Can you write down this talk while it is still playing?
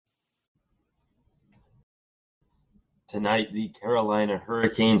Tonight, the Carolina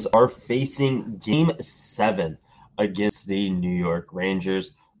Hurricanes are facing Game 7 against the New York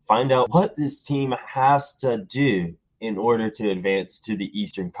Rangers. Find out what this team has to do in order to advance to the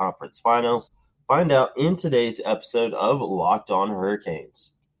Eastern Conference Finals. Find out in today's episode of Locked On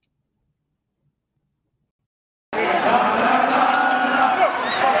Hurricanes.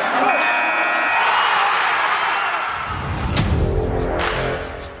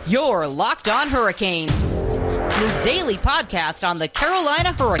 You're Locked On Hurricanes, your daily podcast on the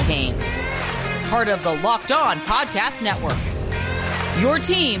Carolina Hurricanes. Part of the Locked On Podcast Network. Your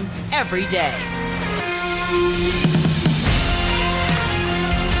team every day.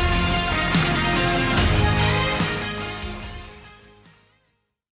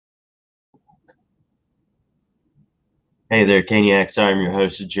 Hey there, Caniacs. I'm your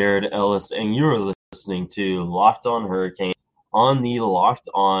host, Jared Ellis, and you're listening to Locked On Hurricanes on the Locked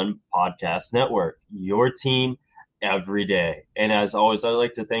On Podcast Network. Your team every day. And as always, I'd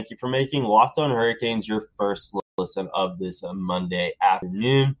like to thank you for making Locked On Hurricanes your first listen of this Monday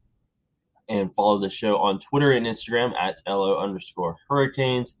afternoon. And follow the show on Twitter and Instagram at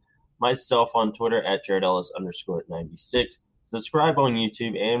LO_Hurricanes. Myself on Twitter at JaredEllis_96. Subscribe on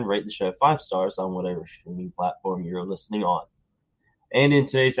YouTube and rate the show 5 stars on whatever streaming platform you're listening on. And in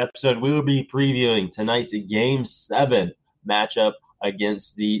today's episode, we will be previewing tonight's Game 7 matchup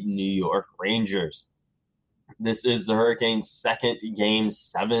against the New York Rangers. This is the Hurricanes' second Game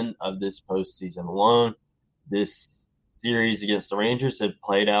 7 of this postseason alone. This series against the Rangers had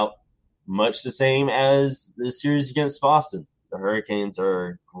played out much the same as the series against Boston. The Hurricanes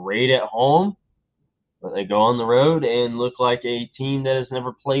are great at home, but they go on the road and look like a team that has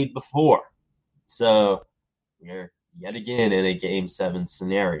never played before. So we're yet again in a Game 7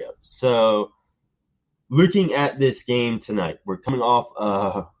 scenario. So looking at this game tonight, we're coming off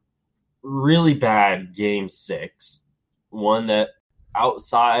a really bad Game 6, one that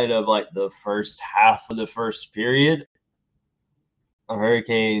outside of like the first half of the first period, the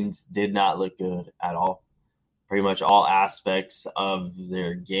Hurricanes did not look good at all. Pretty much all aspects of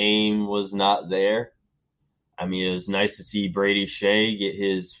their game was not there. I mean, it was nice to see Brady Shea get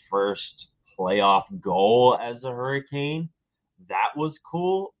his first playoff goal as a Hurricane. That was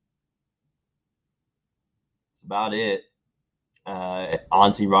cool. That's about it.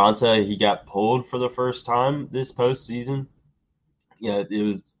 Antti Raanta, he got pulled for the first time this postseason. Yeah, it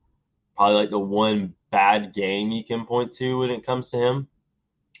was probably like the one bad game you can point to when it comes to him.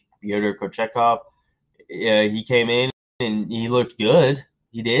 Fyodor Kochetkov, he came in and he looked good.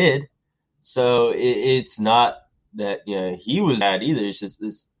 He did. So it's not that he was bad either. It's just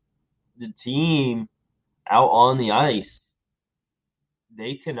the team out on the ice,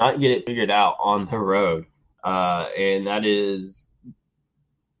 they cannot get it figured out on the road. And that is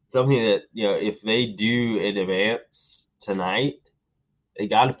something that, if they do advance tonight, they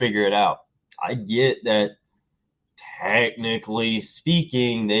got to figure it out. I get that technically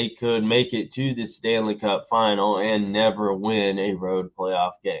speaking, they could make it to the Stanley Cup final and never win a road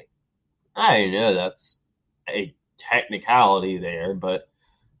playoff game. I know that's a technicality there, but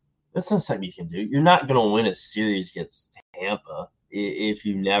that's not something you can do. You're not going to win a series against Tampa if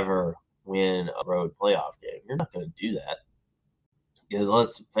you never win a road playoff game. You're not going to do that. Because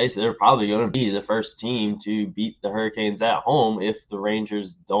let's face it, they're probably going to be the first team to beat the Hurricanes at home if the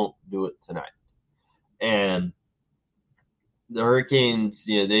Rangers don't do it tonight. And the Hurricanes,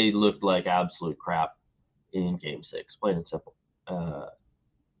 they looked like absolute crap in Game 6, plain and simple.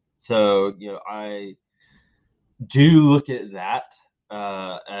 So, I do look at that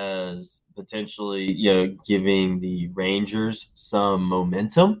as potentially, giving the Rangers some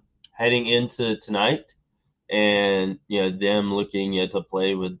momentum heading into tonight, and them looking to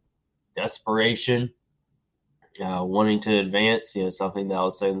play with desperation, wanting to advance. Something that I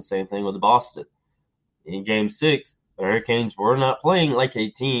was saying the same thing with Boston in Game 6. The Hurricanes were not playing like a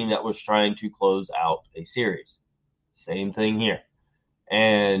team that was trying to close out a series. Same thing here.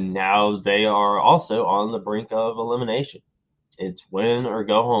 And now they are also on the brink of elimination. It's win or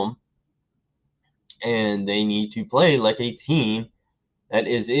go home. And they need to play like a team that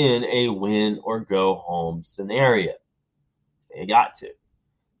is in a win or go home scenario. They got to.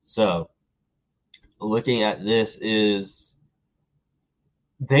 So looking at this is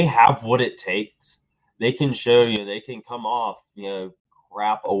they have what it takes. They can show they can come off,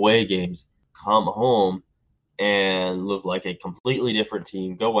 crap away games, come home and look like a completely different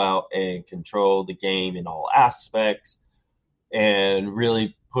team, go out and control the game in all aspects and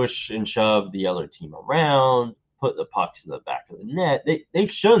really push and shove the other team around, put the pucks in the back of the net.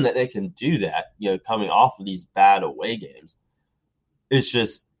 They've shown that they can do that, coming off of these bad away games. It's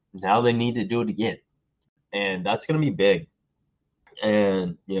just now they need to do it again. and that's going to be big.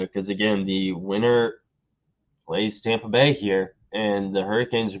 And, because again, the winner plays Tampa Bay here, and the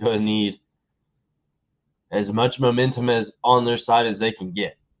Hurricanes are going to need as much momentum as on their side as they can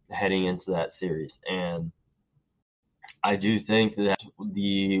get heading into that series. And I do think that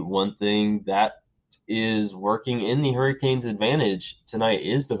the one thing that is working in the Hurricanes' advantage tonight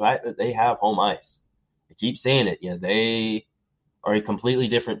is the fact that they have home ice. I keep saying it. They are a completely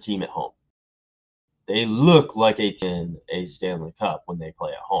different team at home. They look like a team in a Stanley Cup when they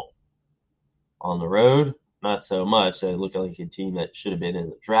play at home. On the road, not so much. They look like a team that should have been in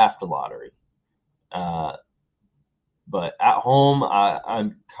the draft lottery. But at home,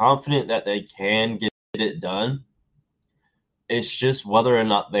 I'm confident that they can get it done. It's just whether or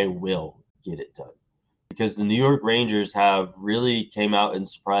not they will get it done. Because the New York Rangers have really came out and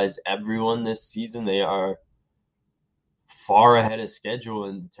surprised everyone this season. They are far ahead of schedule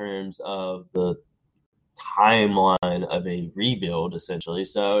in terms of the timeline of a rebuild, essentially.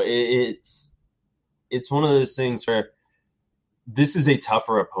 So it's one of those things where this is a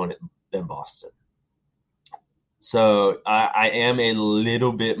tougher opponent than Boston. So I am a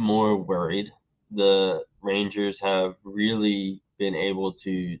little bit more worried. The Rangers have really been able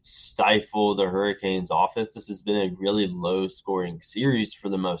to stifle the Hurricanes' offense. This has been a really low-scoring series for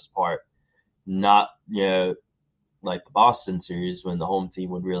the most part. Not, like the Boston series when the home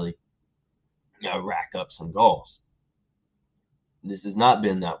team would really, rack up some goals. This has not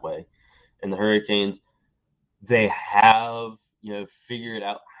been that way. And the Hurricanes, they have, figured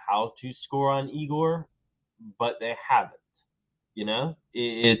out how to score on Igor, but they haven't.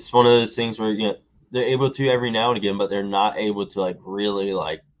 It's one of those things where, they're able to every now and again, but they're not able to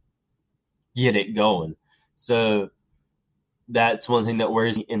really get it going. So that's one thing that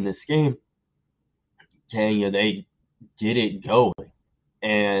worries me in this game. Can they get it going,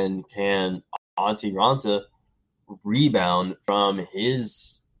 and can Antti Raanta rebound from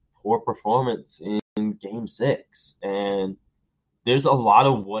his poor performance in Game 6? And there's a lot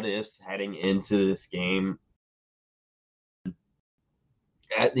of what ifs heading into this game.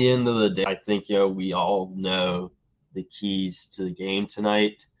 At the end of the day, I think we all know the keys to the game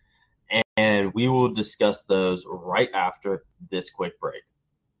tonight, and we will discuss those right after this quick break.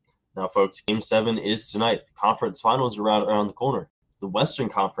 Now, folks, Game 7 is tonight. The conference finals are right around the corner. The Western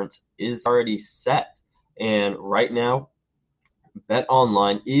Conference is already set, and right now,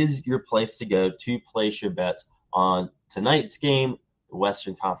 BetOnline is your place to go to place your bets on tonight's game, the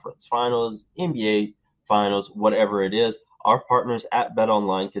Western Conference Finals, NBA Finals, whatever it is. Our partners at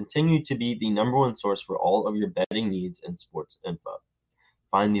BetOnline continue to be the number one source for all of your betting needs and sports info.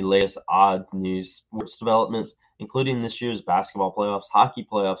 Find the latest odds, news, sports developments, including this year's basketball playoffs, hockey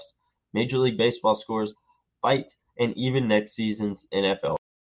playoffs, Major League Baseball scores, fight, and even next season's NFL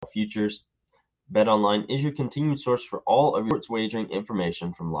futures. BetOnline is your continued source for all of your sports wagering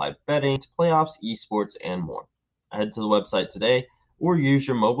information, from live betting to playoffs, esports, and more. Head to the website today or use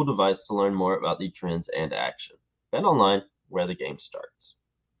your mobile device to learn more about the trends and action. BetOnline, where the game starts.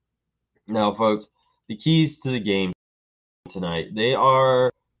 Now, folks, the keys to the game tonight, they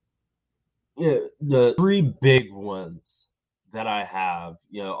are the three big ones that I have,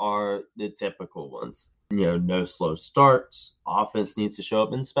 are the typical ones. No slow starts, offense needs to show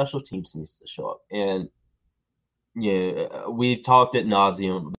up, and special teams needs to show up. And we've talked ad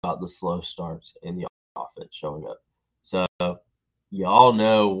nauseum about the slow starts and the offense showing up. So y'all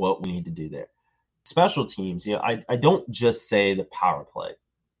know what we need to do there. Special teams, I don't just say the power play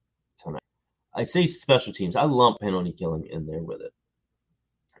tonight. I say special teams. I lump penalty killing in there with it.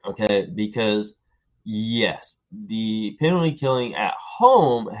 Okay, because yes, the penalty killing at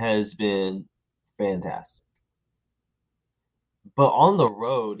home has been fantastic. But on the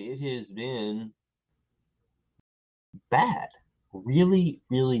road, it has been bad. Really,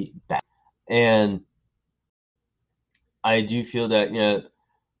 really bad. And I do feel that,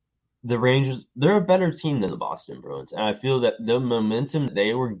 the Rangers, they're a better team than the Boston Bruins. And I feel that the momentum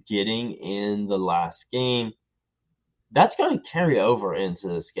they were getting in the last game, that's going to carry over into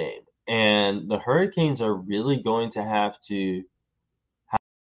this game. And the Hurricanes are really going to have to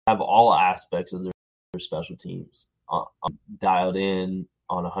have all aspects of their special teams dialed in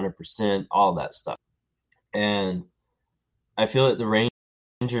on 100%, all that stuff. And I feel that the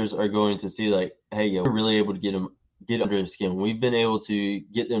Rangers are going to see hey, we're really able to get under the skin. We've been able to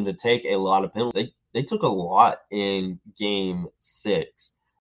get them to take a lot of penalties. They took a lot in Game 6.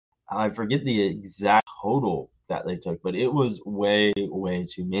 I forget the exact total that they took, but it was way, way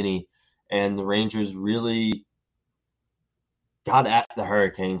too many. And the Rangers really got at the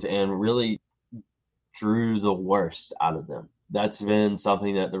Hurricanes and really drew the worst out of them. That's been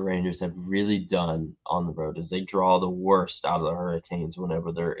something that the Rangers have really done on the road, is they draw the worst out of the Hurricanes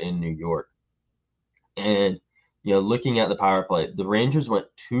whenever they're in New York. And, looking at the power play, the Rangers went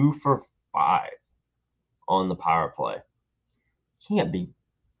 2 for 5 on the power play. Can't be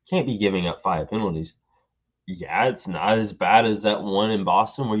giving up 5 penalties. Yeah, it's not as bad as that one in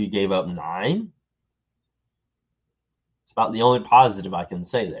Boston where you gave up 9. It's about the only positive I can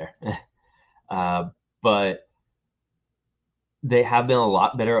say there. But they have been a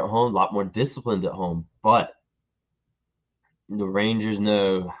lot better at home, a lot more disciplined at home. But the Rangers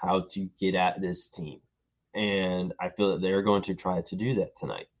know how to get at this team. And I feel that they're going to try to do that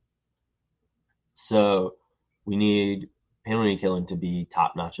tonight. So we need penalty killing to be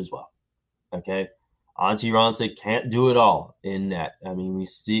top notch as well. Okay? Antti Raanta can't do it all in net. I mean, we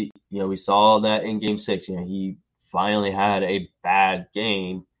saw that in Game 6. He finally had a bad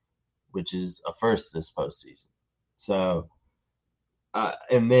game, which is a first this postseason. So,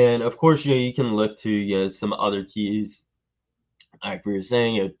 and then of course, you can look to some other keys. Like we were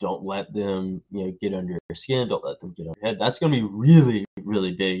saying, don't let them get under your skin. Don't let them get on your head. That's going to be really,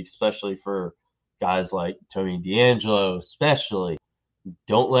 really big, especially for guys like Tony DeAngelo, especially.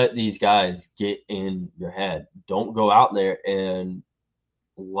 Don't let these guys get in your head. Don't go out there and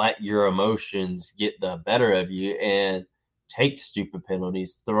let your emotions get the better of you and take stupid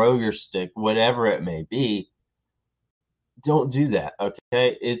penalties, throw your stick, whatever it may be. Don't do that,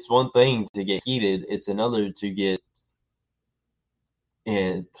 okay? It's one thing to get heated. It's another to get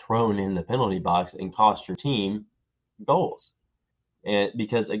thrown in the penalty box and cost your team goals. And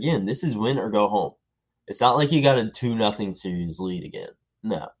because, again, this is win or go home. It's not like you got a 2-0 series lead again.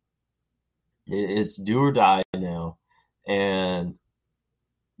 No. It's do or die now. And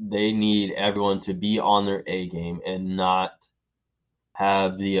they need everyone to be on their A game and not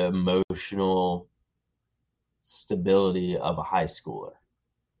have the emotional stability of a high schooler.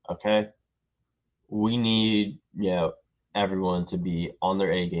 Okay? We need, everyone to be on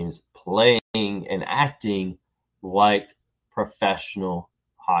their A games, playing and acting like professional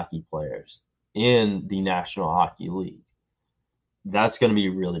hockey players in the National Hockey League. That's going to be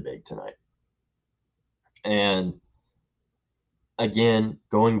really big tonight. And again,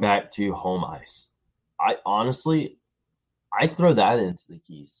 going back to home ice, I throw that into the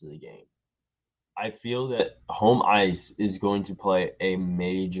keys to the game. I feel that home ice is going to play a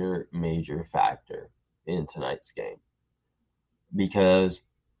major, major factor in tonight's game, because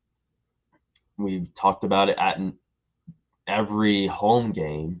we've talked about it at every home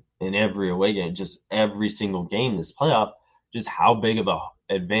game and every away game, just every single game this playoff, just how big of an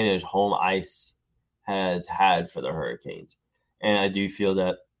advantage home ice has had for the Hurricanes. And I do feel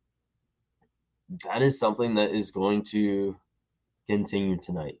that is something that is going to continue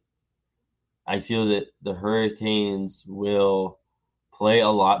tonight. I feel that the Hurricanes will play a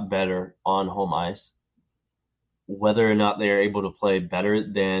lot better on home ice. Whether or not they are able to play better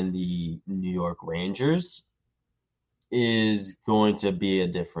than the New York Rangers is going to be a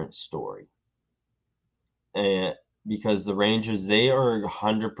different story. And because the Rangers, they are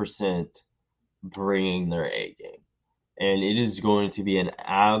 100% bringing their A game. And it is going to be an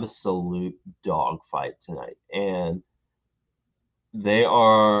absolute dogfight tonight. And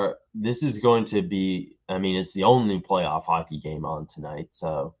this is going to be, it's the only playoff hockey game on tonight.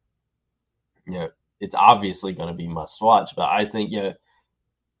 So, it's obviously going to be must watch. But I think,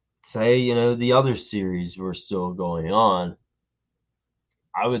 say, the other series were still going on,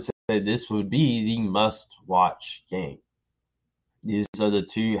 I would say this would be the must watch game. These are the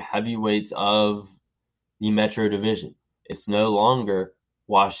two heavyweights of the Metro Division. It's no longer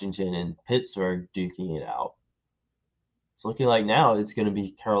Washington and Pittsburgh duking it out. It's looking like now it's going to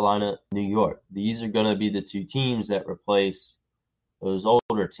be Carolina, New York. These are going to be the two teams that replace those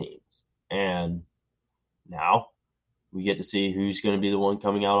older teams. And now we get to see who's going to be the one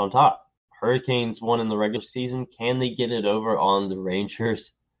coming out on top. Hurricanes won in the regular season. Can they get it over on the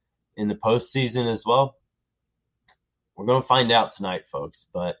Rangers in the postseason as well? We're going to find out tonight, folks.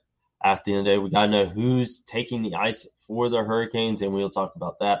 But at the end of the day, we got to know who's taking the ice for the Hurricanes, and we'll talk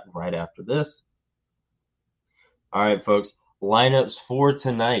about that right after this. All right, folks. Lineups for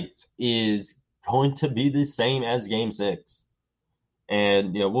tonight is going to be the same as Game 6.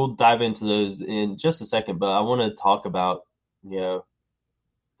 And, we'll dive into those in just a second, but I want to talk about, the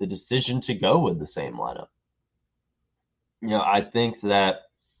decision to go with the same lineup. I think that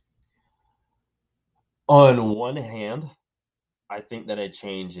on one hand, I think that a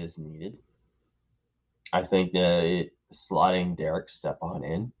change is needed. I think that slotting Derek Stepan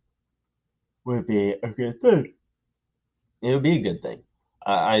in would be a good thing. It would be a good thing.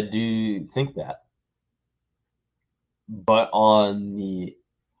 I do think that. But on the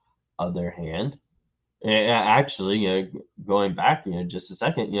other hand, actually, going back, just a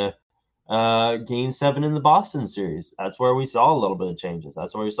second, Game 7 in the Boston series, that's where we saw a little bit of changes.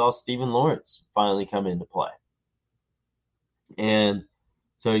 That's where we saw Steven Lawrence finally come into play. And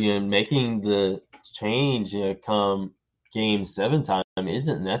so, making the change, come Game 7 time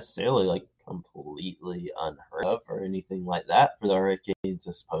isn't necessarily like completely unheard of or anything like that for the Hurricanes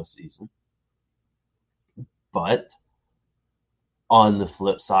this postseason. But on the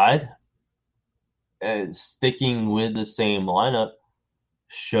flip side, sticking with the same lineup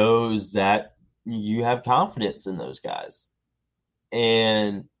shows that you have confidence in those guys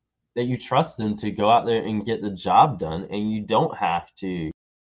and that you trust them to go out there and get the job done, and you don't have to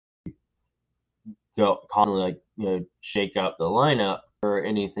go constantly shake up the lineup or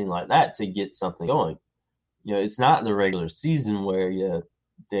anything like that to get something going. It's not the regular season where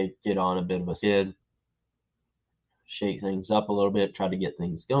they get on a bit of a skid, shake things up a little bit, try to get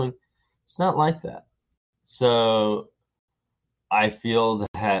things going. It's not like that. So I feel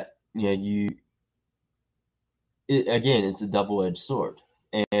that it's a double-edged sword,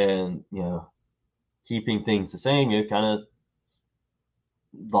 and keeping things the same, kind of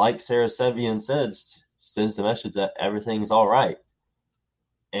like Sarah Sevian said, sends the message that everything's all right.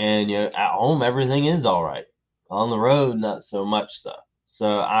 And at home, everything is all right. On the road, not so much so.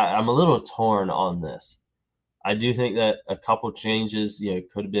 So I'm a little torn on this. I do think that a couple changes,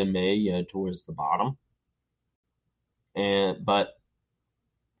 could have been made, towards the bottom. But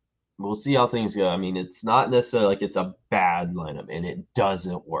we'll see how things go. I mean, it's not necessarily like it's a bad lineup and it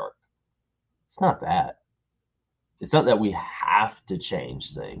doesn't work. It's not that. It's not that we have to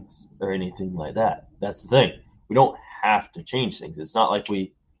change things or anything like that. That's the thing. We don't have to change things. It's not like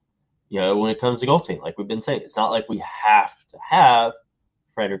we, when it comes to goaltending, like we've been saying, it's not like we have to have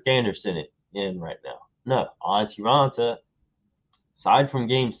Frederik Andersen in right now. No, Antti Raanta, aside from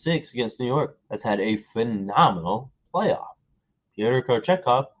Game 6 against New York, has had a phenomenal playoff. Pyotr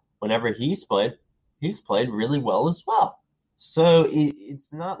Kochetkov, whenever he's played really well as well. So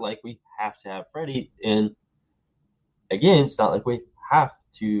it's not like we have to have Freddie. And again, it's not like we have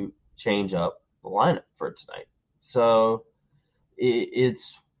to change up the lineup for tonight. So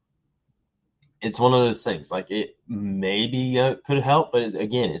it's one of those things. Like, it maybe could help, but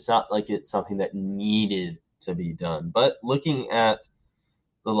again, it's not like it's something that needed to be done. But looking at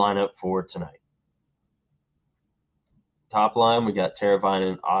the lineup for tonight, top line, we got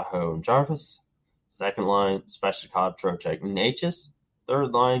Teravainen, Aho, and Jarvis. Second line, Svechnikov, Trocheck, Necas.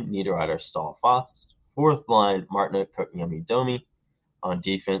 Third line, Niederreiter, Stahl, Fast. Fourth line, Martinook, Kotkaniemi, Domi. On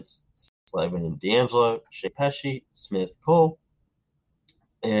defense, Slavin and D'Angelo, Shea Pesci, Smith, Cole.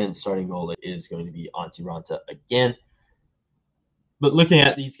 And starting goalie is going to be Antti Raanta again. But looking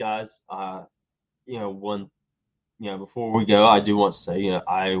at these guys, before we go, I do want to say,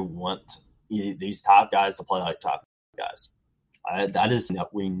 I want these top guys to play like top guys. That is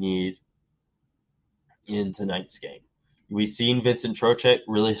what we need in tonight's game. We've seen Vincent Trocheck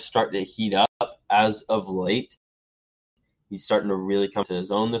really start to heat up as of late. He's starting to really come to his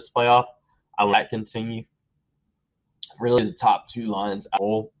own this playoff. I want that to continue. Really, the top two lines,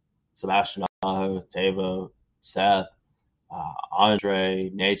 Sebastian Aho, Teuvo, Seth, Andre,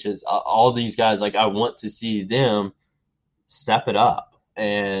 Necas, all these guys, like, I want to see them step it up.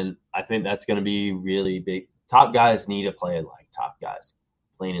 And I think that's going to be really big. Top guys need to play like top guys,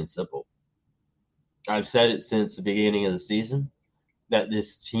 plain and simple. I've said it since the beginning of the season that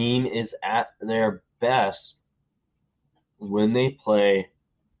this team is at their best when they play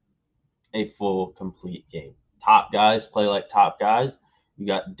a full, complete game. Top guys play like top guys. You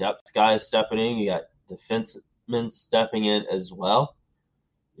got depth guys stepping in. You got defensemen stepping in as well.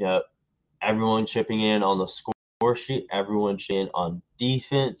 Everyone chipping in on the score sheet. Everyone chipping in on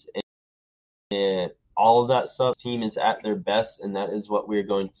defense. And all of that stuff. The team is at their best, and that is what we're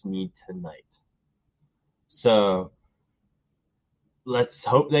going to need tonight. So let's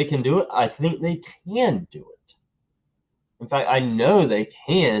hope they can do it. I think they can do it. In fact, I know they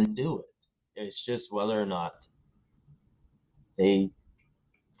can do it. It's just whether or not they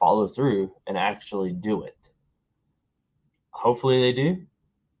follow through and actually do it. Hopefully they do.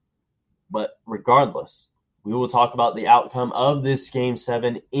 But regardless, we will talk about the outcome of this Game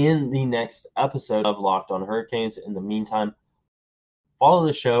 7 in the next episode of Locked on Hurricanes. In the meantime, follow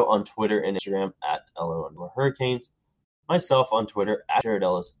the show on Twitter and Instagram at LO_Hurricanes. Myself on Twitter at Jared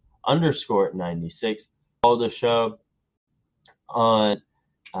Ellis_96. Follow the show on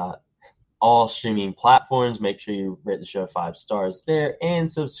all streaming platforms. Make sure you rate the show 5 stars there and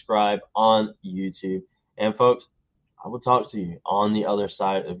subscribe on YouTube. And folks, I will talk to you on the other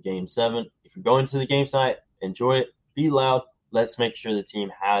side of Game 7. If you're going to the game tonight, enjoy it. be loud. Let's make sure the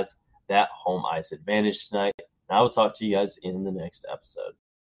team has that home ice advantage tonight. And I will talk to you guys in the next episode.